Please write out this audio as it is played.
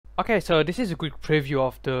Okay, so this is a quick preview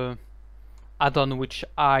of the add-on, which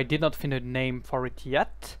I did not find a name for it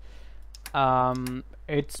yet.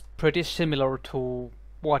 It's pretty similar to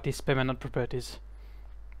what is permanent properties,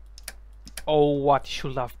 or what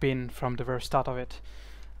should have been from the very start of it.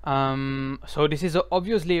 So this is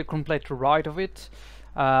obviously a complete rewrite of it.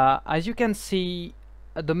 As you can see,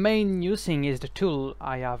 the main new thing is the tool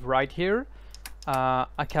I have right here.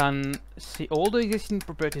 I can see all the existing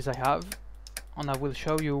properties I have, and I will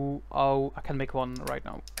show you how I can make one right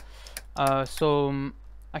now.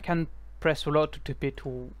 I can press reload to tip it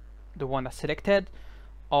to the one I selected,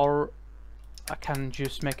 or I can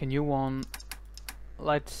just make a new one.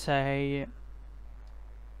 Let's say,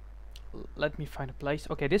 let me find a place.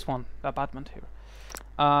 Okay, this one, the apartment here.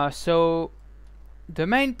 So the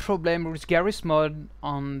main problem with Garry's Mod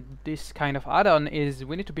on this kind of add-on is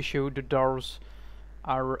we need to be sure the doors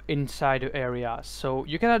are inside the area. So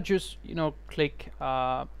you cannot just, click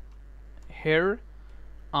here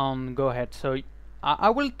and go ahead. So I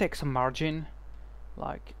will take some margin,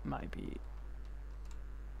 like maybe.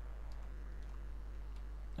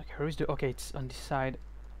 Okay, where is the? Okay, it's on this side.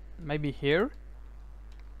 Maybe here.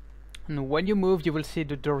 And when you move, you will see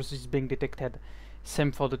the doors is being detected.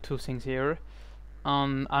 Same for the two things here.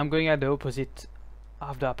 I'm going at the opposite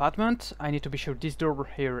of the apartment. I need to be sure this door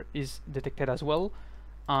here is detected as well.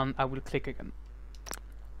 And I will click again.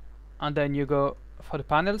 And then you go for the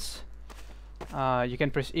panels. You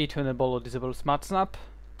can press E to enable or disable Smart Snap.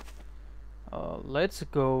 Let's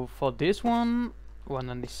go for this one. One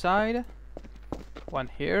on this side. One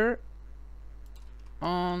here.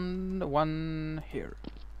 And one here.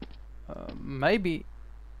 Maybe,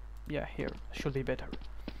 yeah, here should be better.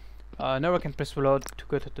 Now I can press reload to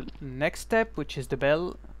go to the next step, which is the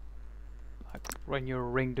bell, like when you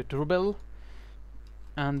ring the doorbell,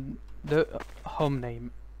 and the home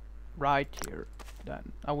name right here.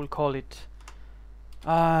 Then I will call it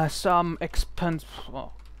some expensive.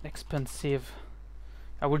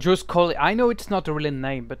 I will just call it. I know it's not a real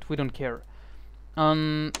name, but we don't care.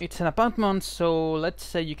 It's an apartment, so let's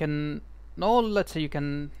say you can. No, let's say you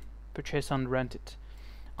can purchase and rent it,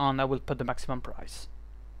 and I will put the maximum price.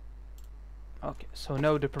 Okay, so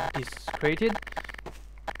now the property is created.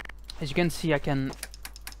 As you can see, I can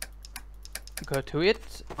go to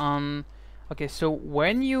it. Okay, so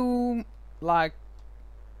when you like,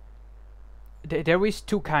 there is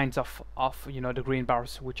two kinds of the green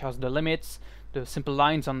bars, which are the limits, the simple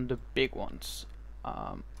lines, and the big ones.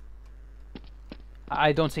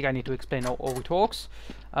 I don't think I need to explain how it works.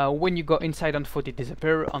 When you go inside on foot, it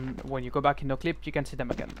disappears, and when you go back in the clip, you can see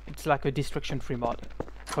them again. It's like a destruction-free mod.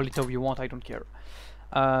 Call it how you want, I don't care.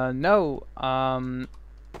 Now,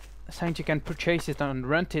 since you can purchase it and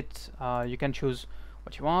rent it, you can choose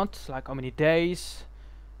what you want, like how many days.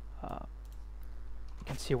 You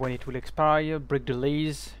can see when it will expire, break the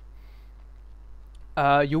lease.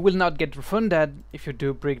 You will not get refunded if you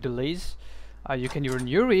do break the lease. You can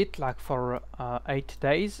renew it like for 8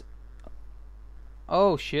 days.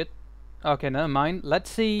 Oh shit. Okay, never mind. Let's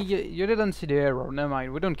see. You didn't see the error. Never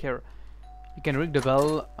mind. We don't care. You can ring the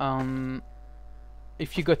bell.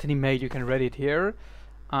 If you got an email, you can read it here.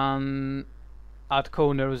 At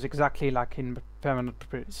corners, exactly like in permanent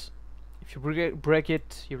properties. If you break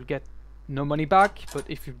it, you'll get no money back. But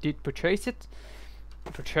if you did purchase it,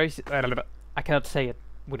 I cannot say it.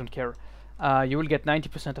 We don't care. You will get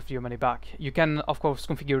 90% of your money back. You can, of course,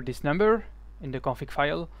 configure this number in the config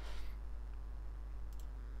file.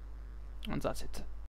 And that's it.